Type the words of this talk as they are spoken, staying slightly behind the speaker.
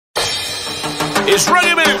It's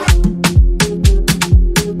Reggae Man.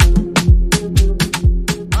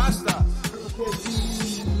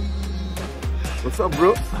 What's up,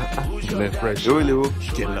 bro? Man, fresh. Yo, yo.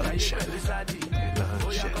 Get lunch.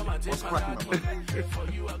 What's cracking?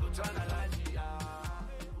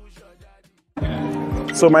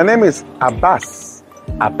 So my name is Abbas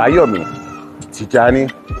Abayomi Tijani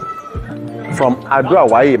from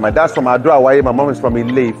Ado-Awaye. My dad's from Ado-Awaye. My mom is from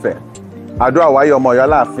Ile-Ife. Ado-Awaye,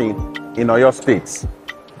 Omoyola-Afin in Oyo State.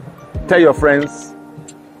 Tell your friends,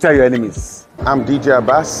 tell your enemies. I'm DJ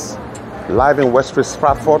Abbas, live in Westfield,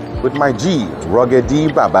 Stratford with my G, Rugged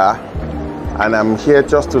D Baba. And I'm here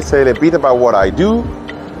just to say a bit about what I do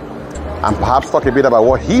and perhaps talk a bit about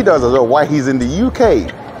what he does as well, why he's in the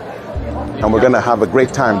UK. And we're going to have a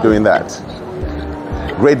great time doing that.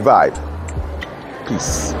 Great vibe.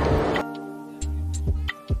 Peace.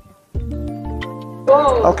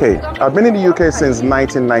 Okay, I've been in the UK since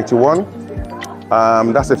 1991.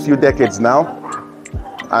 That's a few decades now.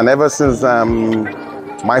 And ever since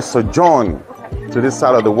my sojourn to this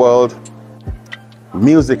side of the world,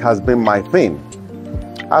 music has been my thing.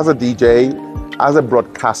 As a DJ, as a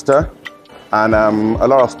broadcaster, and a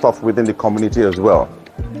lot of stuff within the community as well.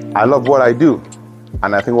 I love what I do,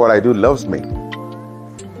 and I think what I do loves me.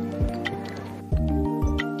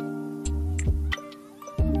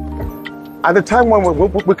 At the time when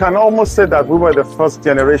we can almost say that we were the first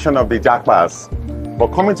generation of the Jackpars. But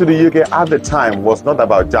coming to the UK at the time was not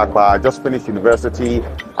about Jackpar. I just finished university.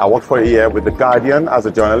 I worked for a year with The Guardian as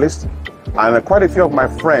a journalist. And quite a few of my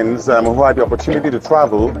friends who had the opportunity to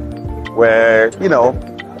travel were,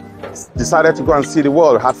 decided to go and see the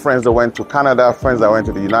world. I had friends that went to Canada, friends that went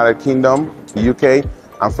to the United Kingdom, the UK,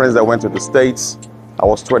 and friends that went to the States. I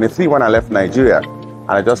was 23 when I left Nigeria, and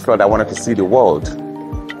I just felt I wanted to see the world.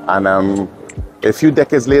 And a few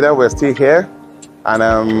decades later, we're still here, and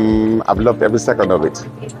I've loved every second of it.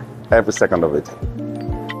 Every second of it.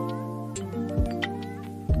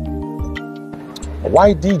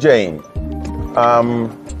 Why DJing?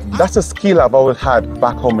 That's a skill I've always had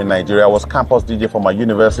back home in Nigeria. I was campus DJ for my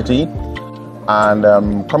university, and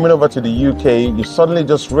coming over to the UK, you suddenly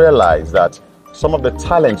just realize that some of the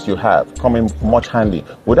talents you have come in much handy.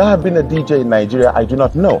 Would I have been a DJ in Nigeria? I do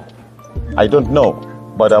not know. I don't know.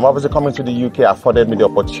 But obviously coming to the UK afforded me the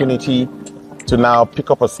opportunity to now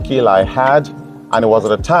pick up a skill I had, and it was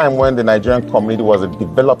at a time when the Nigerian community was a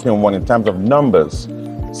developing one in terms of numbers.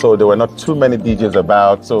 So there were not too many DJs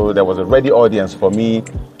about, so there was a ready audience for me,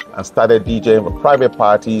 and started DJing for private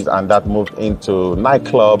parties, and that moved into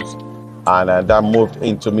nightclubs, and that moved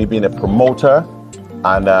into me being a promoter.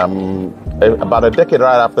 And about a decade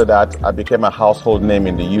right after that, I became a household name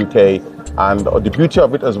in the UK. And the beauty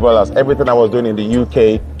of it, as well as everything I was doing in the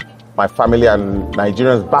UK, my family and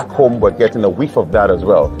Nigerians back home were getting a whiff of that as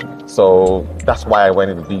well. So that's why I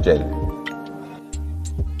went into DJing.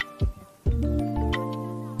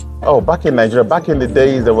 Oh, back in Nigeria, back in the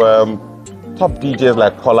days, there were top DJs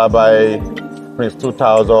like Kolabai, Prince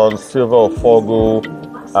 2000, Silver Ofogu.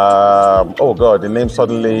 Oh God, the name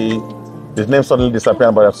suddenly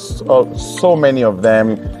disappeared, but so many of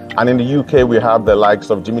them. And in the UK, we have the likes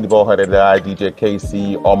of Jimmy the Ballhead, DJ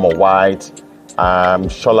KC, Omo White,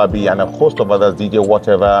 Sholabi, and a host of others, DJ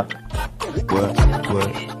Whatever.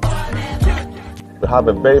 We have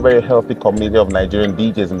a very, very healthy community of Nigerian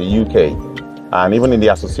DJs in the UK. And even in the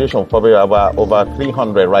association, probably over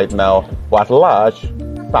 300 right now, but at large,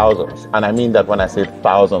 thousands. And I mean that when I say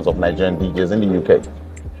thousands of Nigerian DJs in the UK.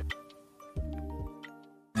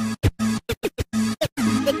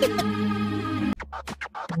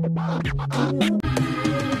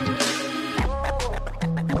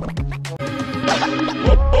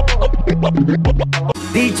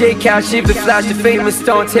 DJ Cash, the flash, the famous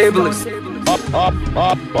turntablist.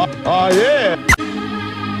 Oh, yeah.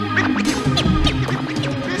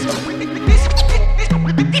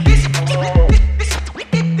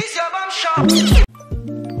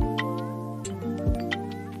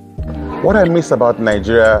 What I miss about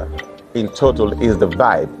Nigeria in total is the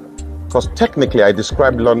vibe. Because technically, I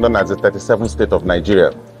describe London as the 37th state of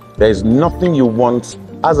Nigeria. There is nothing you want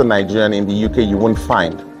as a Nigerian in the UK you won't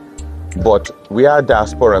find. But we are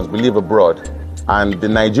diasporans, we live abroad. And the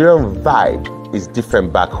Nigerian vibe is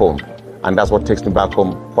different back home. And that's what takes me back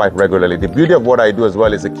home quite regularly. The beauty of what I do as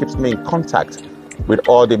well is it keeps me in contact with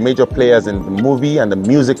all the major players in the movie and the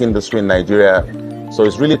music industry in Nigeria. So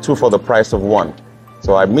it's really two for the price of one.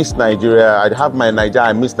 So I miss Nigeria. I have my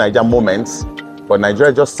I miss Nigeria moments, but Nigeria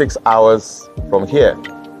is just 6 hours from here.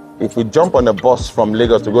 If we jump on a bus from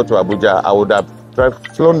Lagos to go to Abuja, I would have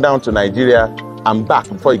flown down to Nigeria and back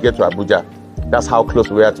before you get to Abuja. That's how close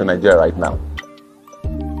we are to Nigeria right now.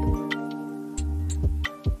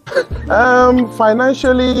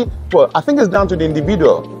 Financially, well, I think it's down to the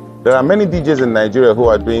individual. There are many DJs in Nigeria who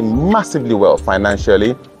are doing massively well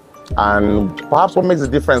financially. And perhaps what makes the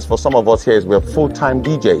difference for some of us here is we're full-time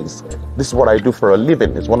DJs. This is what I do for a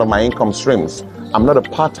living. It's one of my income streams. I'm not a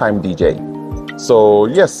part-time DJ. So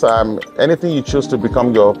yes, anything you choose to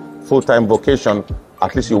become your full-time vocation,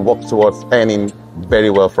 at least you work towards earning very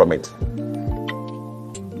well from it.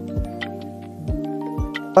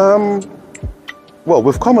 Well,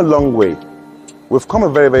 we've come a long way. We've come a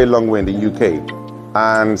very, very long way in the UK.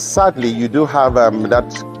 And sadly, you do have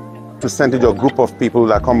that percentage or group of people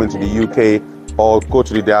that come into the UK or go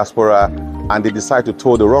to the diaspora and they decide to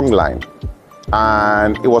toe the wrong line.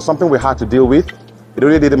 And it was something we had to deal with. It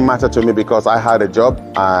really didn't matter to me because I had a job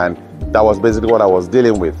and that was basically what I was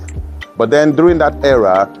dealing with. But then during that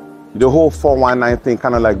era, the whole 419 thing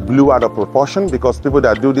kind of like blew out of proportion because people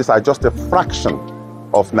that do this are just a fraction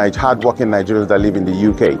of hard-working Nigerians that live in the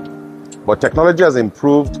UK. But technology has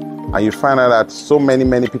improved and you find out that so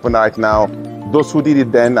many people right now, those who did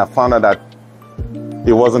it then have found out that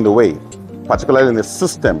it wasn't the way, particularly in the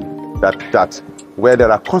system that where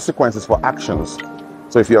there are consequences for actions.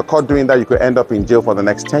 So if you're caught doing that, you could end up in jail for the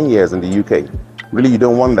next 10 years in the UK. Really, you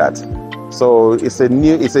don't want that. So it's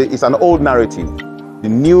an old narrative. The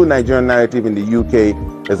new Nigerian narrative in the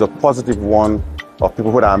UK is a positive one of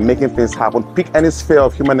people who are making things happen. Pick any sphere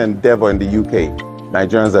of human endeavor in the UK.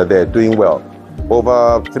 Nigerians are there doing well.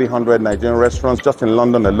 Over 300 Nigerian restaurants just in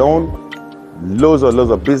London alone. Loads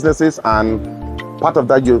of businesses, and part of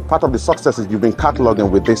the successes you've been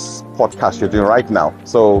cataloging with this podcast you're doing right now.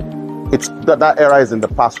 So it's that era is in the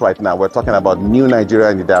past right now. We're talking about new Nigeria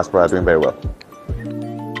and the diaspora doing very well.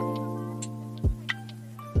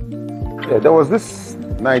 Yeah, there was this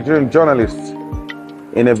Nigerian journalist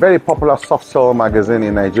in a very popular soft sell magazine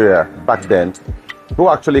in Nigeria back then, who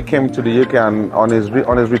actually came to the UK and on his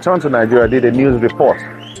return to Nigeria did a news report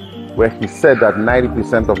where he said that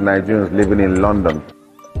 90% of Nigerians living in London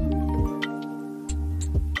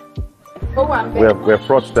we're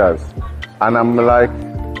fraudsters. And I'm like,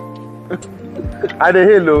 I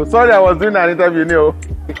hello. Sorry, I was doing an interview,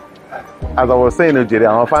 as I was saying, Nigeria,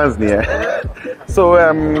 I'm fans near. So,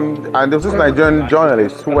 and there was this Nigerian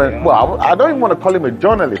journalist who went, well, I don't even want to call him a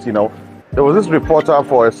journalist, There was this reporter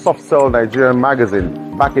for a soft sell Nigerian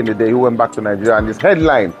magazine back in the day who went back to Nigeria, and his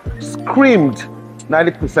headline screamed,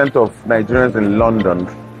 90% of Nigerians in London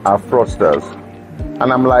are fraudsters.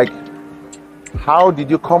 And I'm like, how did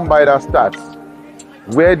you come by that stats?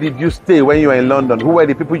 Where did you stay when you were in London? Who were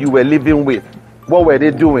the people you were living with? What were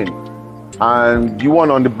they doing? And you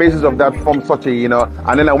want on the basis of that form such a,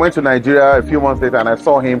 and then I went to Nigeria a few months later and I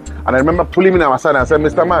saw him and I remember pulling him aside and I said,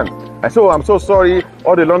 Mr. Man, I said, oh, I'm so sorry.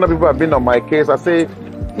 All the London people have been on my case. I say,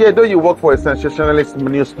 yeah, though you work for a sensationalist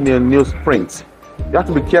news print, you have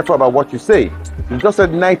to be careful about what you say. You just said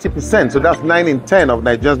 90%, so that's 9 in 10 of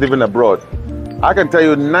Nigerians living abroad. I can tell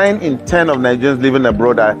you 9 in 10 of Nigerians living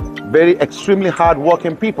abroad are very extremely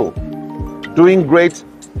hard-working people, doing great,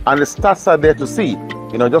 and the stats are there to see.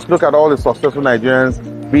 Just look at all the successful Nigerians,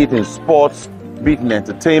 be it in sports, be it in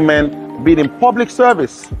entertainment, be it in public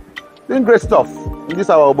service, doing great stuff. In this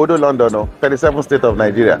our Obodo London, 37th state of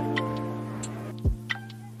Nigeria.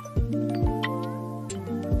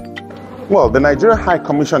 Well, the Nigerian High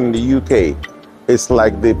Commission in the UK is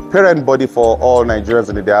like the parent body for all Nigerians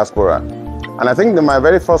in the diaspora. And I think in my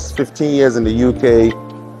very first 15 years in the UK,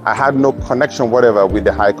 I had no connection whatever with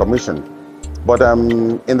the High Commission. But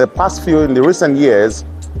in the recent years,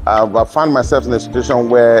 I've found myself in a situation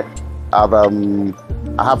where I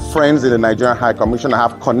have friends in the Nigerian High Commission, I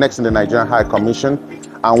have connects in the Nigerian High Commission,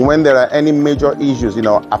 and when there are any major issues,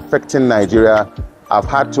 affecting Nigeria, I've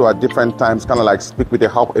had to at different times kind of like speak with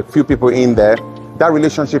a few people in there. That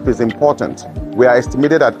relationship is important. We are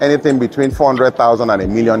estimated at anything between 400,000 and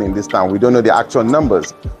 1 million in this town. We don't know the actual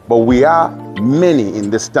numbers, but we are many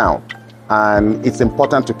in this town. And it's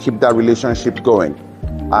important to keep that relationship going.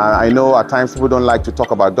 I know at times people don't like to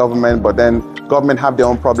talk about government, but then government have their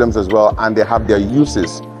own problems as well, and they have their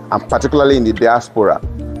uses, and particularly in the diaspora.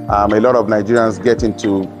 A lot of Nigerians get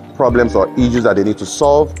into problems or issues that they need to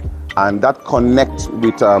solve, and that connect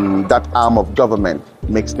with that arm of government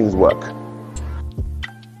makes things work.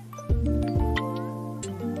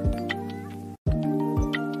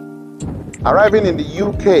 Arriving in the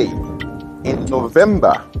UK in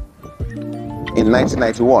November in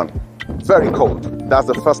 1991, very cold. That's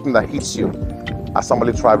the first thing that hits you as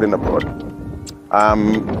somebody traveling abroad.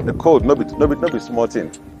 The cold, no be small thing.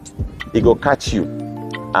 It will catch you.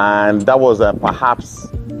 And that was perhaps,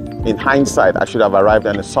 in hindsight, I should have arrived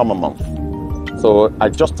in the summer month. So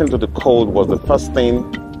adjusting to the cold was the first thing.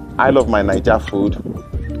 I love my Naija food.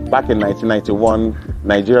 back in 1991,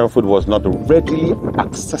 Nigerian food was not readily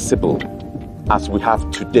accessible as we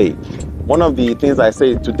have today. One of the things I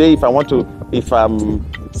say today,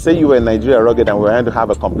 say you were in Nigeria rugged and we were going to have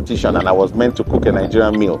a competition and I was meant to cook a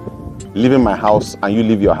Nigerian meal, leaving my house and you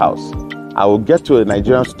leave your house, I will get to a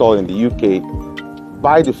Nigerian store in the UK,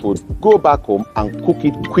 buy the food, go back home and cook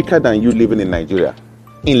it quicker than you living in Nigeria,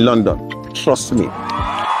 in London. Trust me.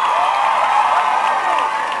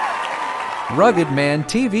 Rugged Man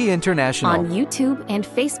TV International. On YouTube and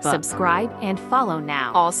Facebook. Subscribe and follow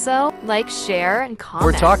now. Also, like, share, and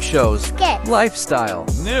comment. For talk shows, skits, lifestyle,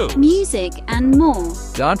 News, music, and more.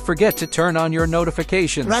 Don't forget to turn on your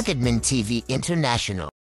notifications. Rugged Man TV International.